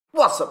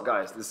What's up,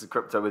 guys? This is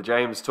Crypto with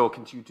James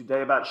talking to you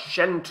today about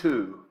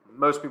Shentu.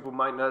 Most people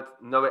might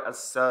know it as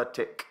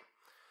CTK.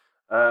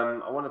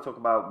 I want to talk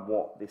about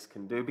what this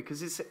can do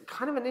because it's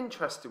kind of an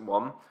interesting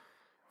one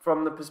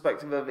from the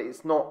perspective of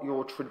it's not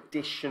your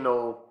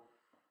traditional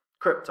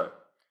crypto.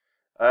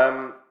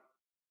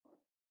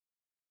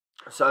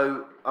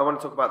 So I want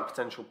to talk about the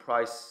potential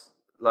price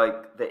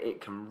like that it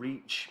can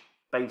reach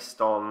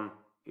based on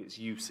its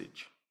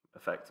usage,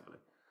 effectively.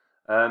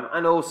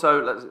 And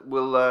also,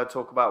 we'll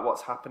talk about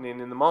what's happening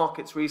in the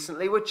markets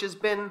recently, which has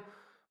been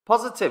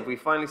positive.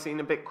 We've finally seen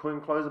a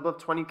Bitcoin close above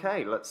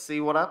 20k. Let's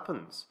see what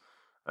happens.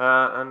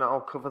 And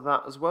I'll cover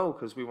that as well,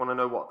 because we want to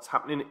know what's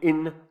happening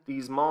in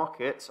these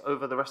markets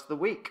over the rest of the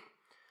week.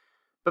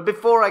 But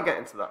before I get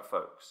into that,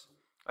 folks,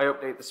 I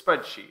update the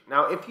spreadsheet.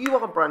 Now, if you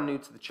are brand new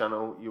to the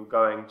channel, you're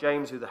going,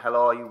 James, who the hell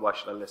are you? Why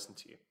should I listen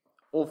to you?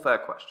 All fair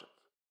questions.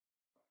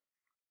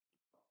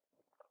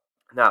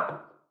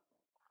 Now,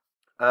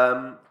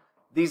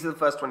 these are the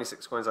first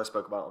 26 coins I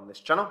spoke about on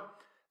this channel.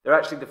 They're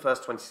actually the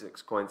first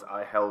 26 coins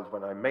I held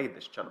when I made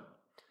this channel.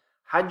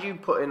 Had you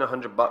put in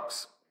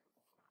 $100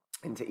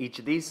 into each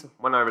of these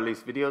when I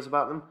released videos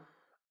about them,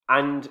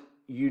 and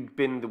you'd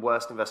been the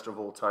worst investor of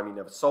all time, you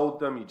never sold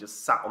them, you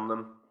just sat on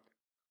them,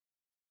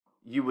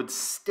 you would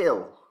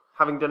still,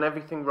 having done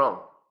everything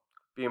wrong,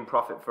 be in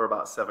profit for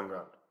about 7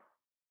 grand.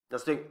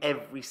 That's doing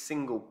every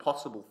single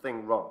possible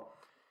thing wrong.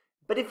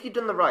 But if you'd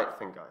done the right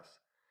thing, guys,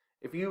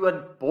 if you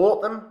had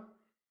bought them,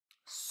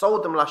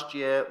 sold them last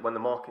year when the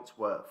markets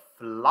were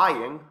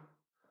flying,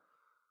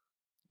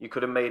 you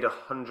could have made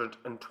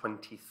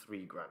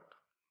 123 grand.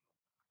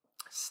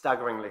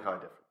 Staggeringly high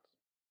difference.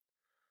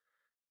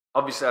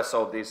 Obviously, I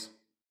sold these.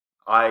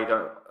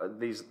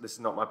 This is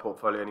not my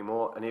portfolio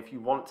anymore. And if you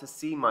want to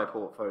see my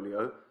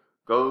portfolio,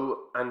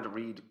 go and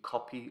read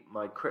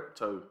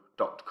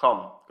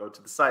copymycrypto.com. Go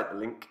to the site. The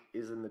link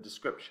is in the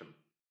description.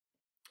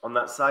 On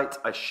that site,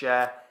 I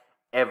share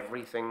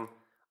everything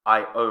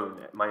I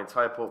own, my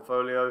entire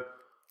portfolio,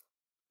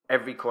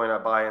 every coin I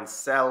buy and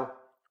sell.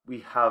 We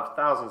have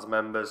thousands of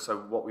members, so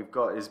what we've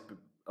got is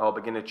our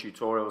beginner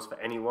tutorials for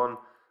anyone,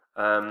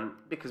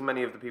 because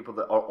many of the people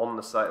that are on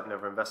the site have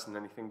never invested in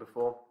anything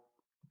before.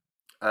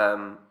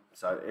 So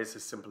it's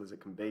as simple as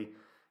it can be.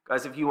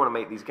 Guys, if you want to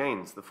make these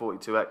gains, the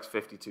 42x,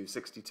 52,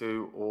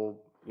 62, or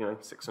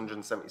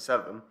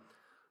 677,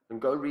 then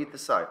go read the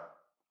site.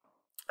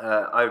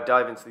 I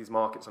dive into these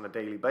markets on a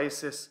daily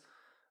basis.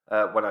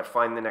 When I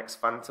find the next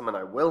phantom, and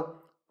I will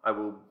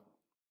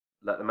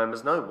let the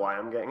members know why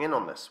I'm getting in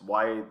on this,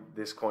 why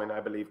this coin I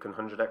believe can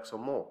 100x or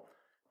more.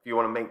 If you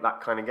want to make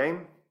that kind of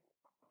game,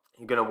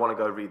 you're going to want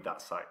to go read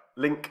that site.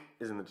 Link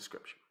is in the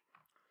description.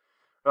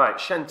 Right,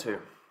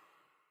 Shentu.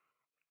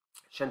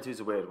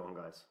 Shentu's a weird one,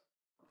 guys.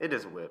 It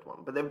is a weird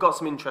one, but they've got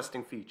some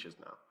interesting features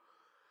now.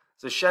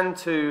 So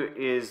Shentu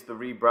is the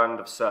rebrand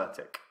of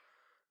CTK.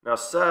 Now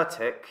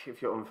CTK,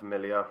 if you're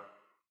unfamiliar,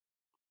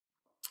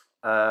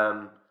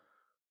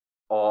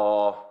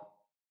 are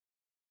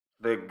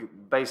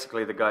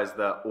basically the guys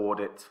that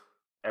audit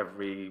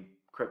every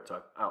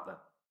crypto out there.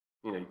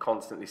 You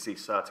constantly see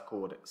CTK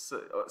audits.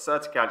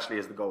 CTK actually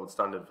is the gold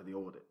standard for the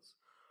audits.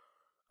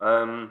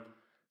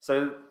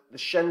 So the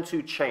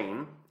Shentu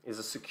chain is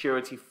a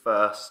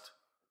security-first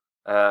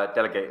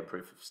delegated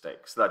proof of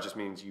stake. So that just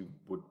means you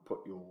would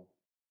put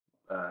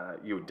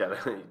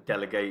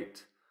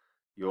delegate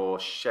your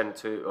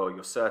Shentu or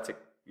your CTK,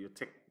 your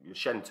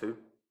Shentu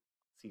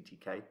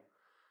CTK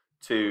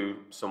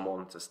to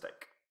someone to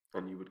stake,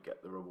 and you would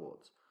get the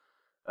rewards.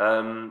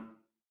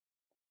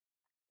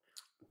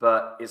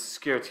 But it's a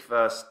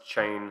security-first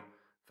chain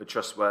for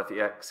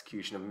trustworthy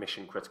execution of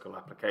mission-critical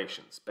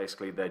applications.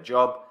 Basically, their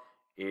job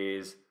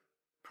is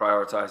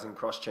prioritizing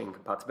cross-chain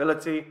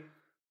compatibility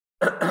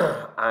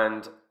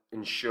and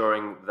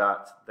ensuring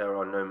that there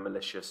are no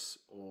malicious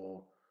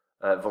or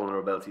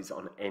vulnerabilities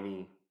on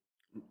any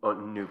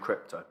new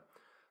crypto.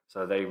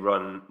 So they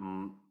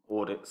run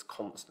audits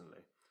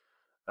constantly.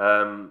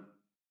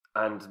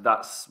 And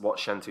that's what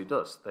Shentu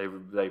does.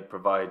 They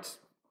provide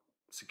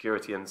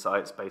security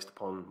insights based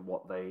upon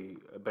the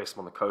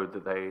code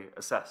that they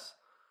assess.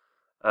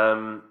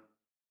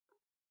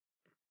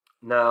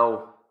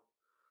 Now,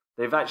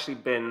 they've actually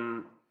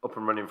been up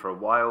and running for a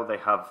while. They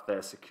have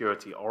their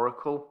security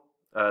oracle.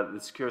 The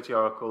security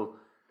oracle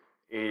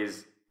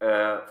is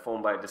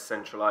formed by a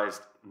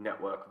decentralized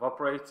network of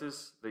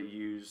operators that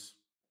use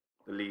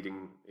the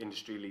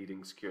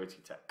industry-leading security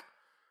tech.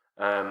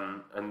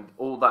 And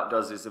all that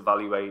does is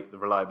evaluate the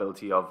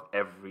reliability of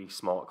every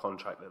smart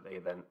contract that they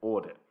then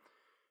audit.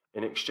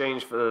 In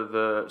exchange for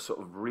the sort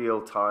of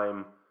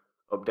real-time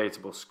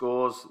updatable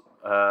scores,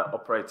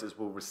 operators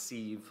will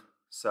receive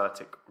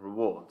CTK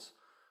rewards.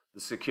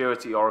 The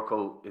security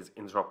oracle is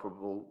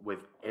interoperable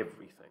with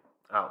everything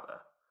out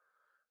there.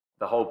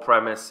 The whole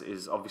premise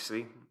is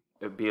obviously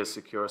it be as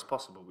secure as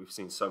possible. We've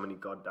seen so many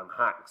goddamn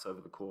hacks over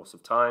the course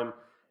of time.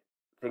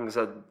 Things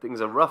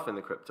are rough in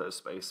the crypto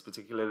space,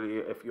 particularly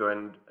if you're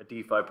in a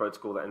DeFi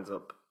protocol that ends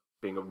up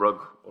being a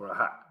rug or a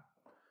hack.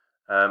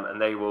 And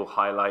they will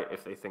highlight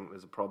if they think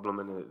there's a problem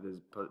and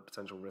there's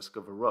potential risk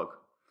of a rug.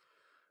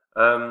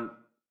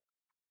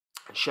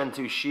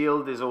 Shentu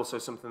Shield is also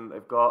something that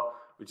they've got,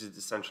 which is a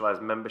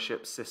decentralized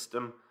membership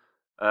system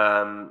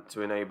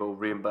to enable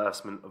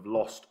reimbursement of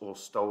lost or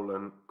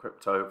stolen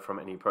crypto from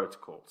any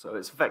protocol. So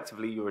it's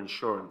effectively your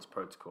insurance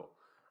protocol.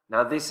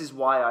 Now, this is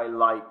why I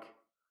like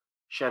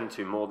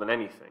Shentu more than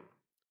anything,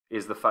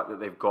 is the fact that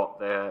they've got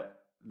the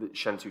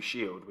Shentu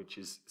Shield, which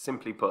is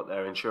simply put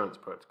their insurance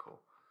protocol.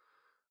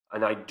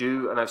 And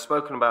I've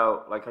spoken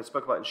about, like I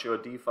spoke about Insure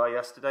DeFi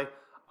yesterday,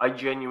 I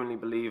genuinely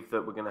believe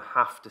that we're going to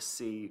have to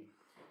see,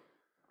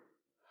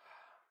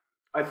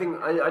 I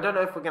don't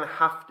know if we're going to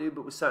have to,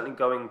 but we're certainly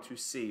going to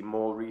see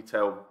more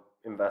retail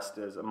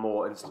investors and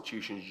more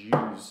institutions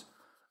use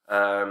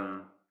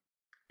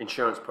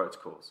insurance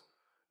protocols.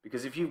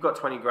 Because if you've got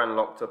 20 grand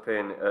locked up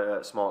in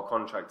a smart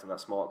contract and that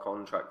smart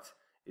contract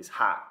is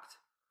hacked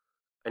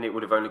and it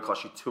would have only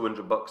cost you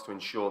 $200 to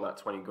insure that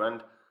 20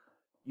 grand,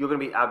 you're going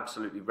to be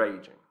absolutely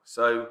raging.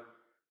 So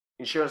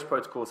insurance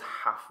protocols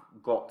have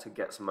got to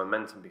get some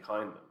momentum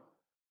behind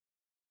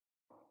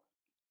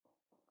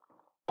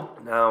them.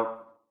 Now,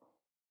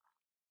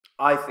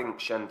 I think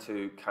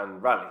Shentu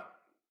can rally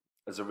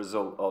as a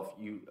result of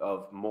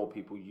more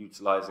people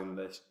utilizing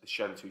the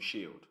Shentu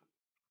Shield,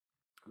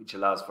 which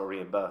allows for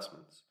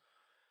reimbursements.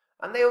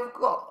 And they have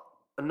got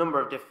a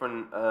number of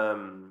different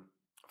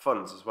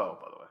funds as well,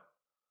 by the way.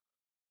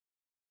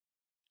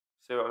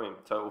 See what I mean?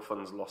 Total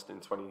funds lost in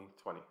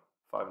 2020,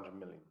 500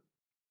 million.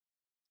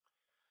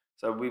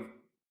 So we've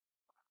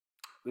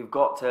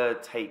got to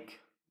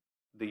take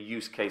the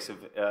use case of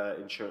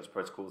insurance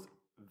protocols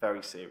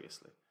very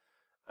seriously.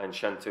 And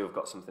Shentu have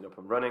got something up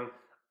and running.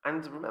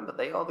 And remember,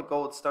 they are the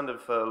gold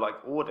standard for like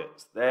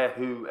audits. They're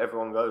who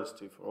everyone goes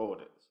to for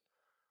audits.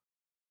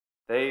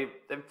 They've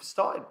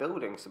started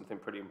building something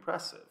pretty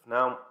impressive.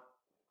 Now,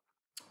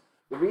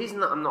 the reason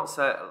that I'm not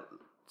saying...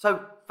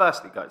 So,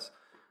 firstly, guys,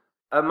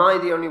 am I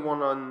the only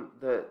one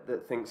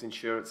that thinks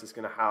insurance is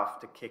going to have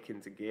to kick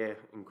into gear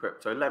in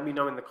crypto? Let me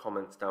know in the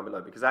comments down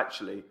below, because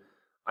actually,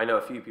 I know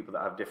a few people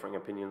that have differing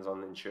opinions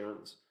on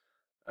insurance.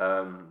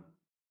 So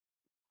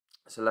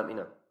let me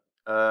know.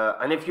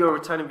 And if you're a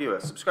returning viewer,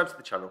 subscribe to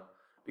the channel,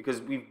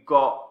 because we've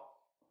got,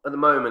 at the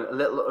moment, a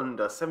little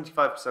under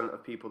 75%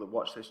 of people that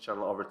watch this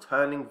channel are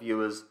returning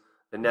viewers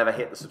that never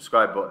hit the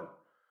subscribe button.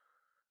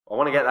 I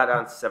want to get that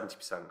down to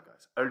 70%,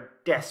 guys. I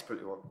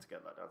desperately want to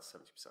get that down to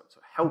 70%. So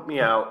help me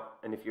out,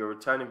 and if you're a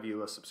returning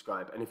viewer,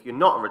 subscribe. And if you're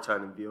not a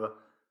returning viewer,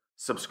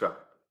 subscribe.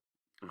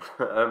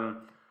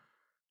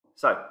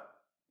 So,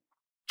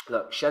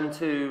 look,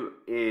 Shentu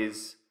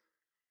is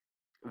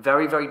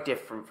very, very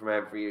different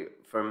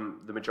from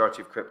the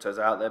majority of cryptos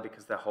out there,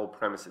 because their whole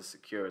premise is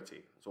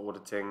security. So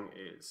auditing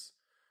is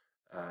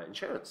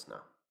insurance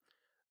now.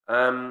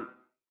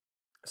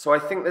 So I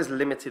think there's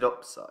limited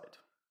upside,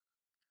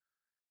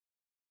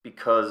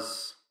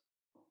 because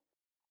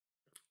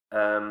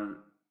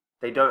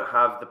they don't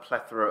have the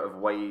plethora of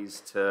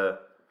ways to,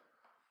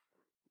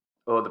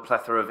 or the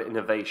plethora of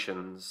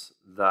innovations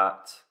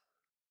that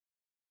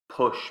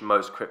push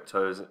most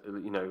cryptos,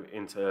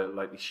 into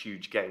like these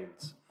huge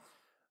gains.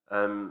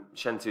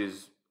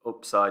 Shentu's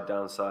upside,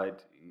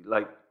 downside,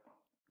 like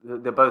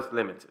they're both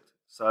limited.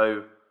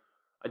 So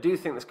I do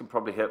think this could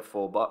probably hit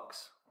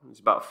 $4. It's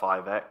about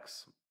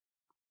 5x,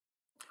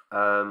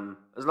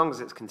 as long as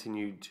it's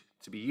continued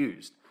to be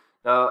used.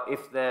 Now,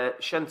 if the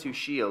Shentu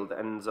Shield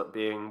ends up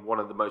being one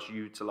of the most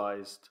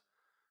utilized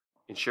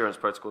insurance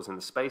protocols in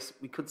the space,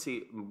 we could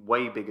see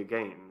way bigger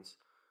gains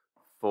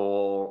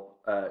for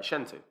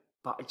Shentu.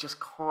 But I just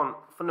can't,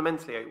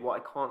 fundamentally, what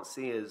I can't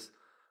see is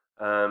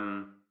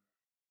a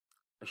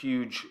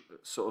huge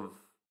sort of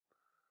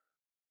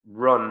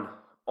run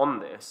on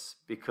this,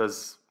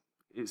 because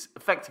it's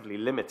effectively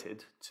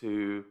limited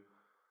to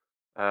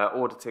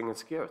auditing and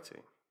security.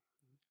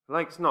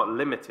 Like, it's not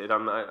limited.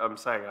 I'm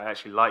saying I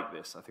actually like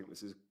this. I think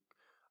this is,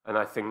 and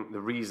I think the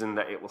reason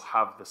that it will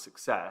have the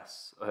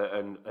success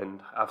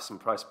and have some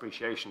price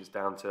appreciation is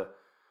down to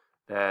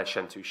their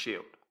Shentu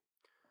Shield.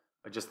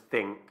 I just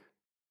think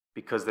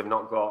because they've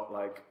not got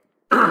like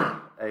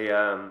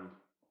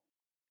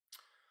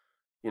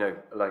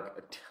like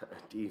a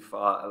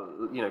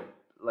DeFi,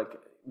 like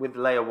with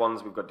layer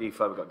ones, we've got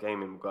DeFi, we've got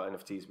gaming, we've got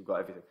NFTs, we've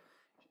got everything.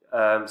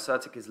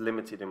 CTK is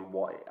limited in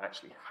what it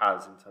actually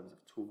has in terms of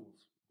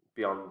tools.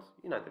 Beyond,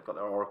 they've got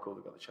their Oracle,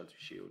 they've got the Shentu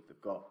Shield, they've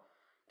got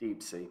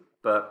Deep Sea,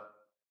 but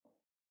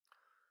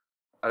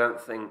I don't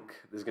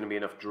think there's going to be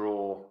enough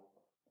draw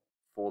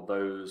for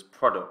those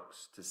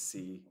products to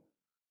see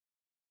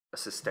a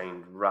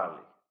sustained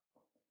rally.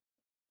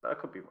 But I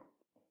could be wrong.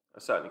 I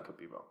certainly could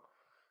be wrong.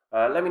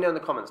 Let me know in the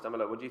comments down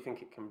below. What do you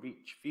think it can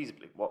reach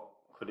feasibly? What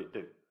could it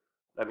do?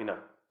 Let me know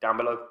down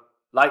below.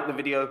 Like the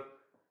video.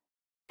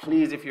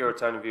 Please, if you're a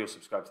returning viewer,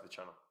 subscribe to the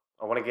channel.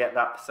 I want to get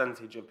that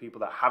percentage of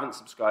people that haven't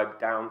subscribed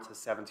down to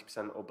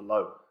 70% or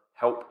below.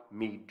 Help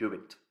me do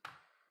it.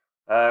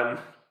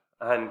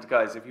 And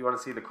guys, if you want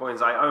to see the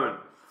coins I own,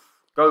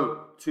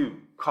 go to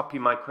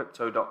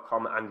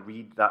copymycrypto.com and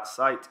read that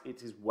site.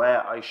 It is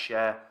where I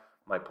share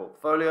my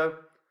portfolio,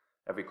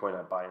 every coin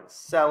I buy and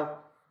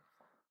sell.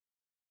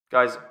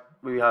 Guys,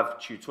 we have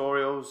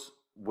tutorials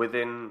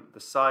within the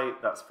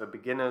site. That's for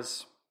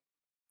beginners,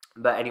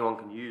 but anyone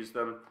can use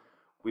them.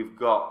 We've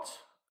got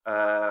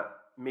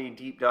me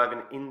deep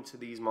diving into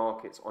these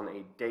markets on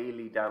a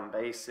daily damn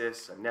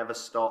basis. I never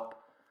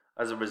stop.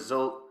 As a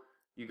result,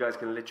 you guys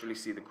can literally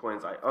see the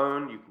coins I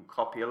own. You can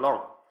copy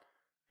along.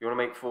 You want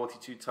to make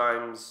 42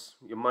 times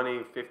your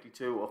money,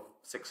 52 or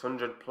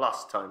 600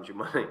 plus times your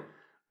money,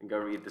 and go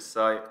read the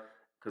site.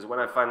 Because when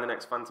I find the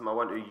next phantom, I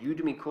won't do a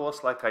Udemy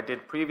course like I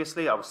did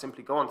previously. I will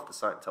simply go onto the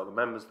site and tell the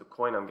members the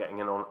coin I'm getting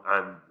in on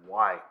and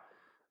why,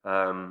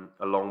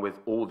 along with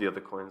all the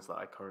other coins that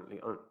I currently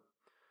own.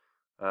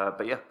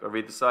 But yeah, go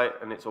read the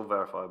site, and it's all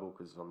verifiable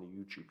because it's on the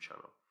YouTube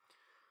channel.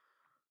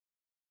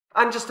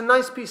 And just a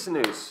nice piece of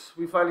news.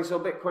 We finally saw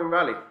Bitcoin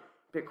rally.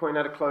 Bitcoin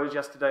had a close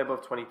yesterday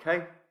above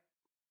 20K.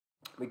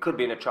 We could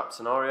be in a trap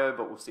scenario,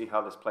 but we'll see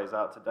how this plays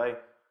out today.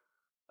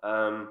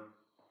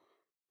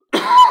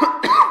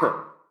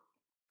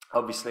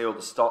 Obviously, all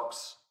the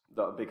stocks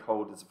that are big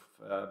holders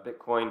of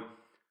Bitcoin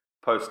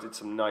posted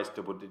some nice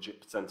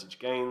double-digit percentage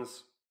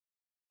gains.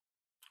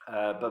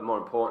 But more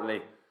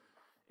importantly,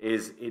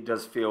 it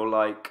does feel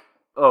like,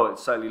 it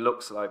certainly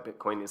looks like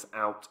Bitcoin is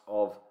out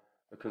of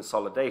the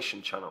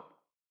consolidation channel.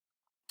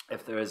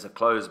 If there is a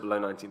close below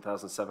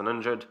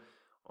 19,700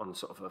 on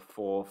sort of a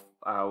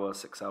 4-hour,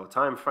 6-hour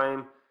time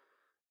frame,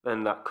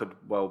 then that could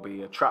well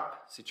be a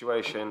trap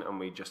situation, and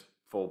we just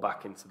fall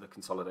back into the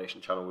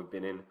consolidation channel we've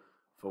been in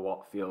for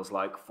what feels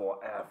like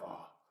forever.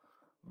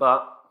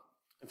 But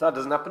if that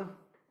doesn't happen,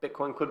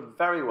 Bitcoin could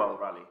very well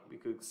rally. We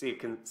could see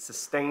a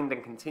sustained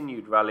and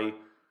continued rally,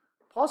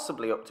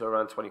 possibly up to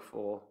around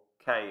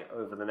 24K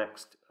over the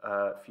next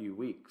few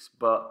weeks.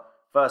 But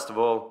first of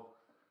all,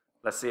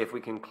 let's see if we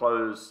can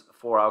close a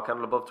 4-hour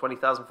candle above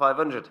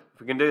 20,500.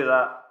 If we can do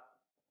that,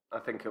 I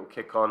think it'll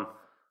kick on.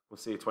 We'll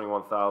see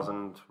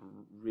 21,000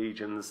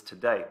 regions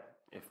today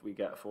if we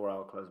get a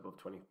 4-hour close above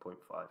 20.5.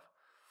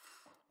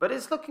 But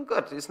it's looking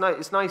good. It's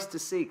nice to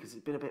see because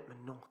it's been a bit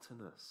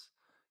monotonous.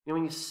 You know,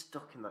 when you're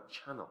stuck in that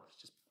channel,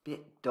 it's just a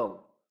bit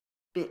dull.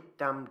 Bit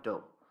damn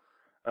dull.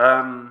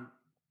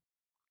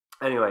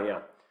 Anyway, yeah.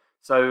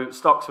 So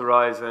stocks are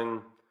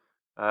rising.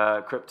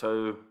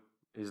 Crypto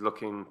is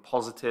looking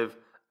positive.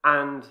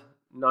 And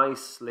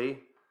nicely,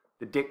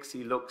 the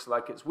Dixie looks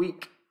like it's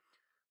weak.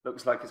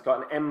 Looks like it's got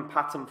an M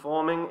pattern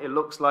forming. It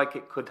looks like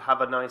it could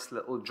have a nice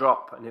little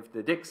drop. And if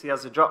the Dixie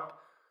has a drop,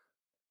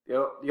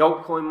 the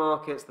altcoin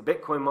markets, the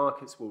Bitcoin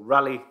markets will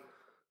rally.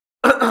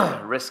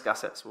 Risk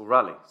assets will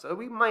rally. So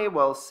we may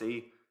well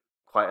see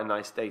quite a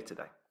nice day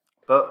today.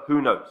 But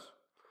who knows?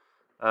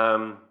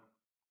 And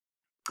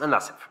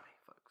that's it for me,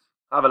 folks.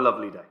 Have a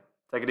lovely day.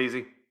 Take it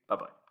easy.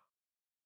 Bye-bye.